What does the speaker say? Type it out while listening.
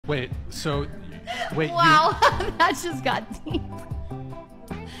Wait, so, wait, Wow, that just got deep.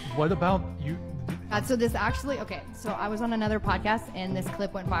 what about you? So this actually, okay, so I was on another podcast and this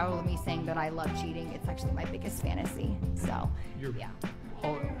clip went viral with me saying that I love cheating. It's actually my biggest fantasy. So, yeah.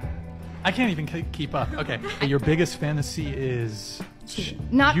 I can't even keep up. Okay, your biggest fantasy is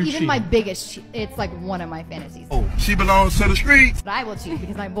not you even cheating. my biggest. It's like one of my fantasies. Oh, she belongs to the streets. But I will cheat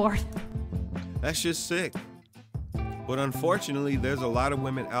because I'm bored. That's just sick. But unfortunately, there's a lot of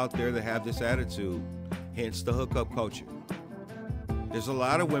women out there that have this attitude, hence the hookup culture. There's a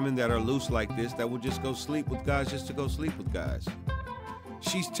lot of women that are loose like this that will just go sleep with guys just to go sleep with guys.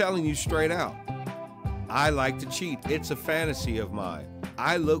 She's telling you straight out, I like to cheat. It's a fantasy of mine.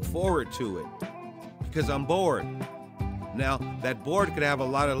 I look forward to it because I'm bored. Now, that bored could have a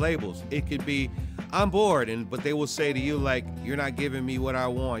lot of labels. It could be, I'm bored, but they will say to you like, you're not giving me what I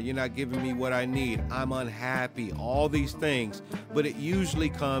want. You're not giving me what I need. I'm unhappy, all these things. But it usually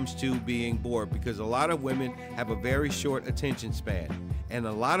comes to being bored because a lot of women have a very short attention span. And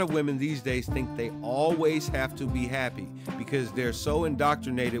a lot of women these days think they always have to be happy because they're so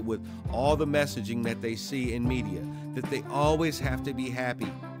indoctrinated with all the messaging that they see in media that they always have to be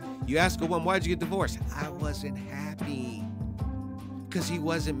happy. You ask a woman, why'd you get divorced? I wasn't happy because he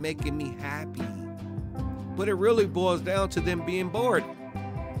wasn't making me happy. But it really boils down to them being bored.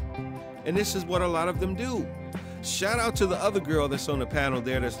 And this is what a lot of them do. Shout out to the other girl that's on the panel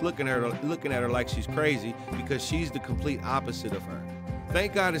there that's looking at her like she's crazy because she's the complete opposite of her.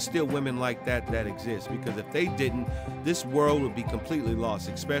 Thank God it's still women like that that exist because if they didn't, this world would be completely lost,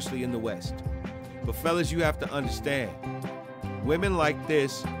 especially in the West. But fellas, you have to understand, women like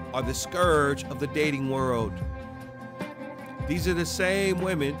this are the scourge of the dating world. These are the same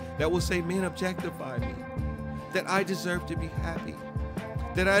women that will say men objectify me, that I deserve to be happy,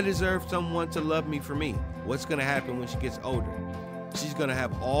 that I deserve someone to love me for me. What's gonna happen when she gets older? She's gonna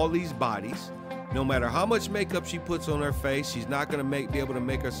have all these bodies. No matter how much makeup she puts on her face, she's not gonna be able to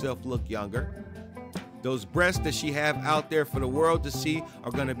make herself look younger. Those breasts that she have out there for the world to see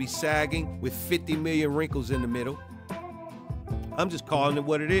are gonna be sagging with 50 million wrinkles in the middle. I'm just calling it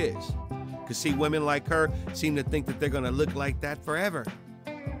what it is. Because see, women like her seem to think that they're gonna look like that forever.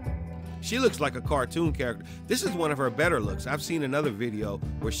 She looks like a cartoon character. This is one of her better looks. I've seen another video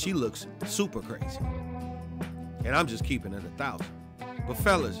where she looks super crazy. And I'm just keeping it 1,000. But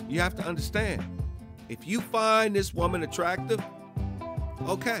fellas, you have to understand, if you find this woman attractive,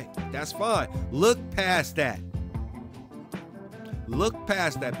 okay, that's fine. Look past that. Look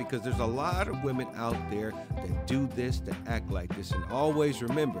past that because there's a lot of women out there that do this, that act like this. And always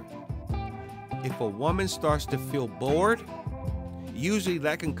remember, if a woman starts to feel bored, usually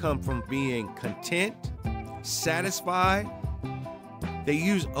that can come from being content, satisfied. They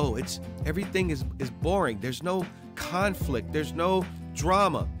use, everything is boring. There's no conflict. There's no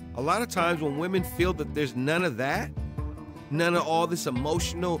drama. A lot of times when women feel that there's none of that, none of all this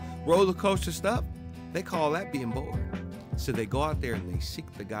emotional roller coaster stuff, they call that being bored. So they go out there and they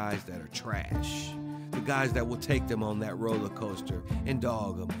seek the guys that are trash, the guys that will take them on that roller coaster and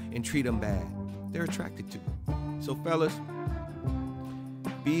dog them and treat them bad. They're attracted to them. So fellas,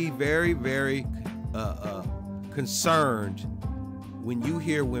 be very, very concerned when you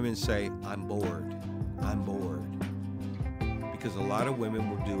hear women say, I'm bored, I'm bored. Because a lot of women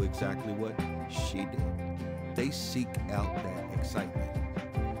will do exactly what she did. They seek out that excitement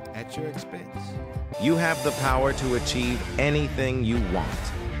at your expense. You have the power to achieve anything you want.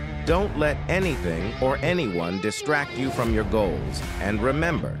 Don't let anything or anyone distract you from your goals. And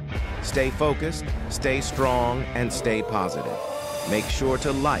remember, stay focused, stay strong, and stay positive. Make sure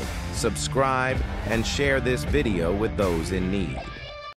to like, subscribe, and share this video with those in need.